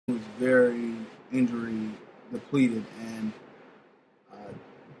injury depleted, and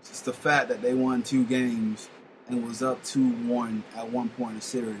just the fact that they won 2 games and was up 2-1 at one point in the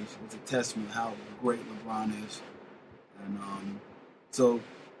series was a testament to how great LeBron is. And so,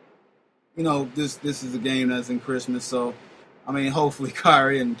 this is a game that's in Christmas. So, I mean, hopefully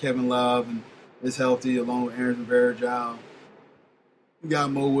Kyrie and Kevin Love is healthy along with Aaron Varejao. You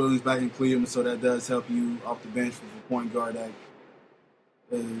got Mo Williams back in Cleveland, so that does help you off the bench with a point guard that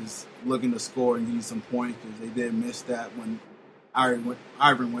is looking to score and give you some points, because they did miss that when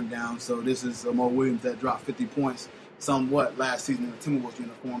Ivan went down. So this is Mo Williams that dropped 50 points somewhat last season in the Timberwolves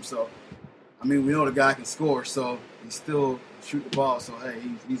uniform. So, I mean, we know the guy can score, so he still shoot the ball. So, hey,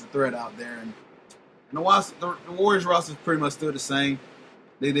 he's a threat out there. And the Warriors roster is pretty much still the same.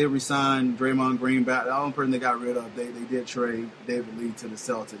 They did resign Draymond Green back. The only person they got rid of, they did trade David Lee to the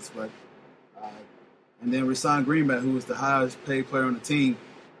Celtics, but and then resign Greenback, who was the highest paid player on the team.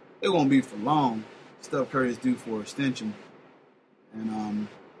 It won't be for long. Steph Curry is due for extension, and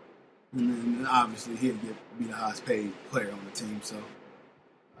then obviously he'll be the highest paid player on the team. So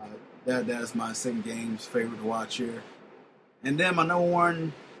that's my second game's favorite to watch here. And then my number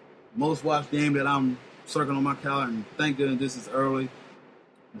one most watched game that I'm circling on my calendar, and thank goodness this is early.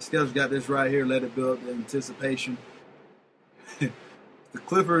 The schedule's got this right here. Let it build the anticipation. The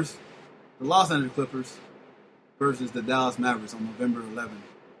Los Angeles Clippers versus the Dallas Mavericks on November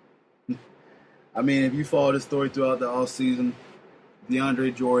 11th. I mean, if you follow this story throughout the offseason,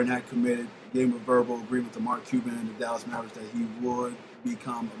 DeAndre Jordan had gave him a verbal agreement to Mark Cuban and the Dallas Mavericks that he would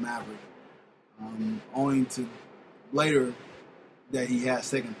become a Maverick. Only to later that he had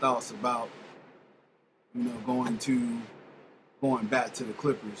second thoughts about, going back to the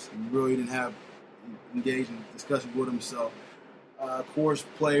Clippers. He really didn't have engaged in discussion with him. So, of course,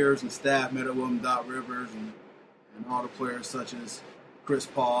 players and staff met up with him, Doc Rivers, and all the players such as Chris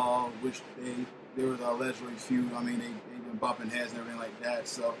Paul, which there was allegedly feud. I mean, they've been bumping heads and everything like that.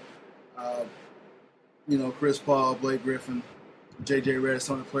 So, Chris Paul, Blake Griffin, J.J. Redick,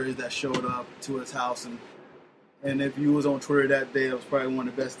 some of the players that showed up to his house. And if you was on Twitter that day, it was probably one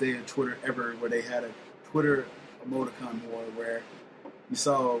of the best days on Twitter ever, where they had a Twitter emoticon war where you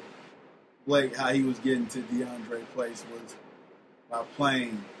saw Blake, how he was getting to DeAndre's place was by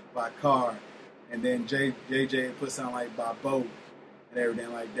plane, by car, and then JJ put something like by boat and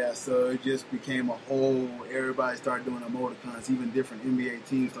everything like that. So it just became a whole, everybody started doing emoticons. Even different NBA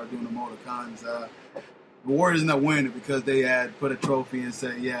teams started doing emoticons. The Warriors ended up winning it because they had put a trophy and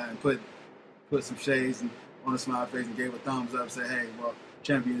said, and put some shades on a smile face and gave a thumbs up, say, hey, well,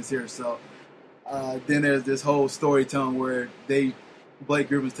 champion is here. So then there's this whole storytelling where Blake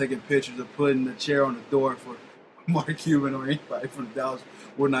Griffin's taking pictures of putting the chair on the door for Mark Cuban or anybody from Dallas.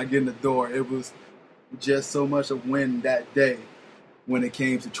 We're not getting the door. It was just so much of win that day when it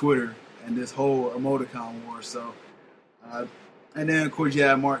came to Twitter and this whole emoticon war. So, and then of course you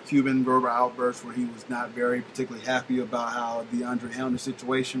had Mark Cuban verbal outburst where he was not very particularly happy about how DeAndre handled the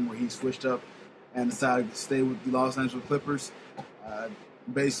situation, where he switched up and decided to stay with the Los Angeles Clippers.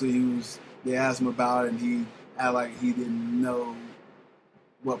 Basically, they asked him about it, and he acted like he didn't know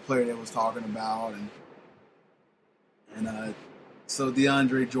what player they was talking about, and so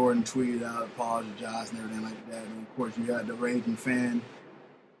DeAndre Jordan tweeted out, apologized and everything like that. And of course, you had the raging fan,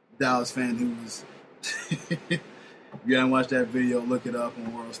 Dallas fan, who was. If you haven't watched that video, look it up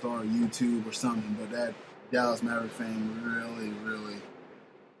on World Star or YouTube or something. But that Dallas Mavericks fan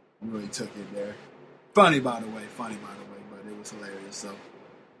really took it there. Funny by the way, but it was hilarious. So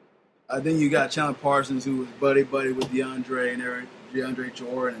then you got Chandler Parsons, who was buddy with DeAndre and DeAndre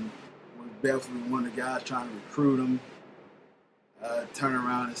Jordan, was definitely one of the guys trying to recruit him. Turn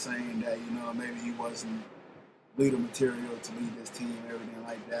around and saying that maybe he wasn't leader material to lead this team, everything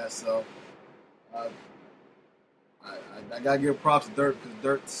like that. So I gotta give props to Dirk, because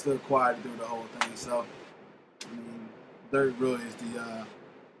Dirk stood quiet through the whole thing. So I mean, Dirk really is the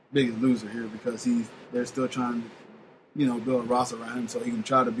biggest loser here, because they're still trying to build a roster around him so he can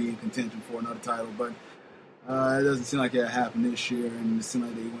try to be in contention for another title. But it doesn't seem like it happened this year, and it seemed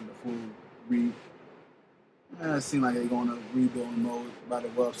like they went to full it seemed like they're going to rebuild mode by the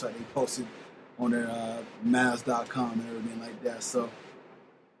website they posted on their Mavs.com and everything like that. So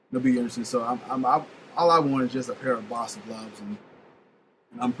it'll be interesting. So all I want is just a pair of boxing gloves, and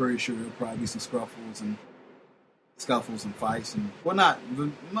I'm pretty sure there'll probably be some scuffles and fights, and not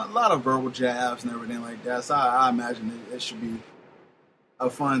a lot of verbal jabs and everything like that. So I imagine it should be a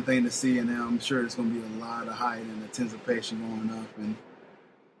fun thing to see, and I'm sure there's going to be a lot of hype and anticipation going up. And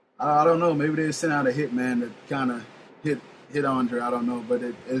I don't know, maybe they sent out a hitman to kind of hit Andre. I don't know, but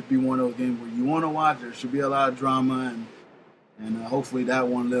it'd be one of those games where you want to watch. There should be a lot of drama, and hopefully that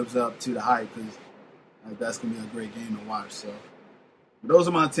one lives up to the hype, because that's going to be a great game to watch. So those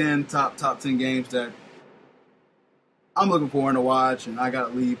are my top 10 games that I'm looking forward to watch, and I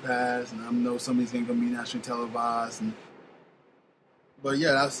got a league pass, and I know some of these games going to be nationally televised. But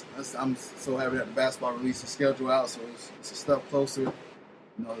yeah, I'm so happy that the basketball released the schedule out, so it's a step closer. You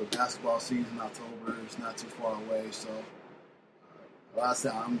know, the basketball season, October, is not too far away. So, like I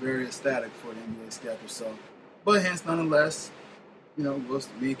said, I'm very ecstatic for the NBA schedule. So, but hence, nonetheless, you know,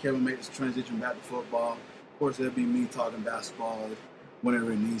 me and Kevin make this transition back to football. Of course, it'll be me talking basketball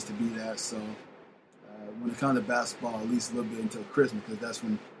whenever it needs to be that. So, when it comes to basketball, at least a little bit until Christmas, because that's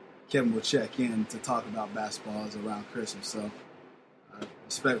when Kevin will check in to talk about basketball is around Christmas. So,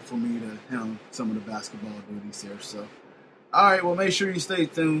 expect for me to handle some of the basketball duties there. So, all right, well, make sure you stay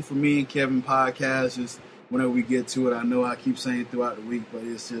tuned for me and Kevin podcast just whenever we get to it. I know I keep saying it throughout the week, but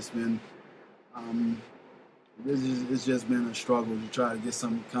it's just been it's just been a struggle to try to get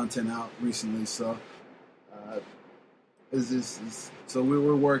some content out recently. So, so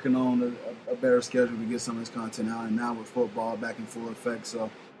we're working on a better schedule to get some of this content out. And now with football back in full effect, so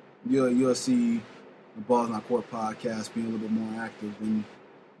you'll see the Balls Not Court podcast being a little bit more active than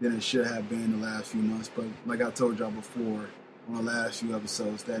it should have been the last few months. But like I told y'all before on the last few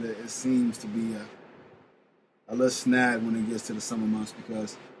episodes, that it seems to be a little snag when it gets to the summer months,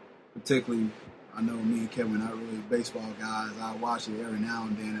 because particularly I know me and Kevin are not really baseball guys. I watch it every now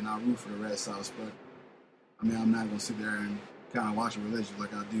and then, and I root for the Red Sox, but I mean, I'm not going to sit there and kind of watch it religiously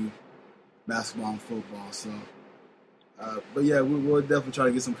like I do basketball and football. So, but yeah, we'll definitely try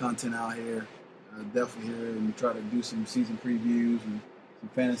to get some content out here. Definitely here, and try to do some season previews and some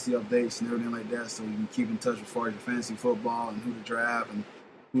fantasy updates and everything like that, so you can keep in touch as far as your fantasy football and who to draft and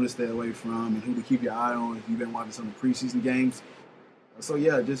who to stay away from and who to keep your eye on if you've been watching some of the preseason games. So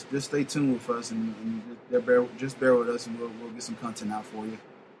yeah, just stay tuned with us and just bear with us, and we'll get some content out for you.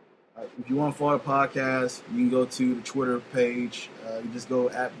 If you want to follow the podcast, you can go to the Twitter page. You just go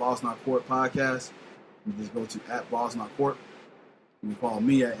at Balls Not Court Podcast. You just go to at Balls Not Court. You can follow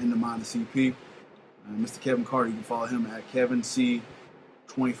me at CP. Mr. Kevin Carter, you can follow him at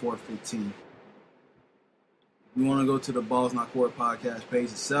KevinC2415. You want to go to the Balls Not Court podcast page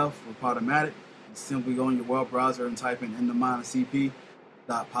itself for Podomatic, simply go in your web browser and type in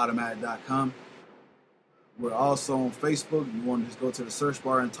CP.podomatic.com. We're also on Facebook. You want to just go to the search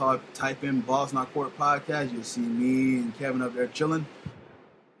bar and type in Balls Not Court Podcast. You'll see me and Kevin up there chilling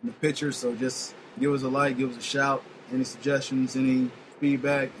in the picture. So just give us a like, give us a shout. Any suggestions, any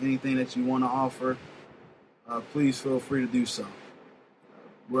feedback, anything that you want to offer, please feel free to do so.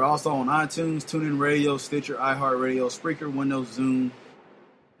 We're also on iTunes, TuneIn Radio, Stitcher, iHeartRadio, Spreaker, Windows, Zune,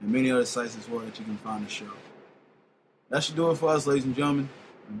 and many other sites as well that you can find the show. That should do it for us, ladies and gentlemen.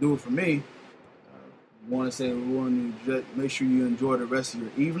 Do it for me. We want to make sure you enjoy the rest of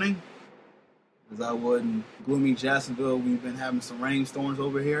your evening. As I would in gloomy Jacksonville, we've been having some rainstorms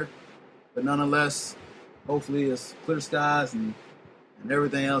over here. But nonetheless, hopefully it's clear skies and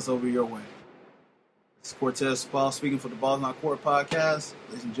everything else over your way. This is Cortez speaking for the Balls Not Court podcast.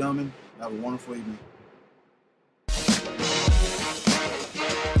 Ladies and gentlemen, have a wonderful evening.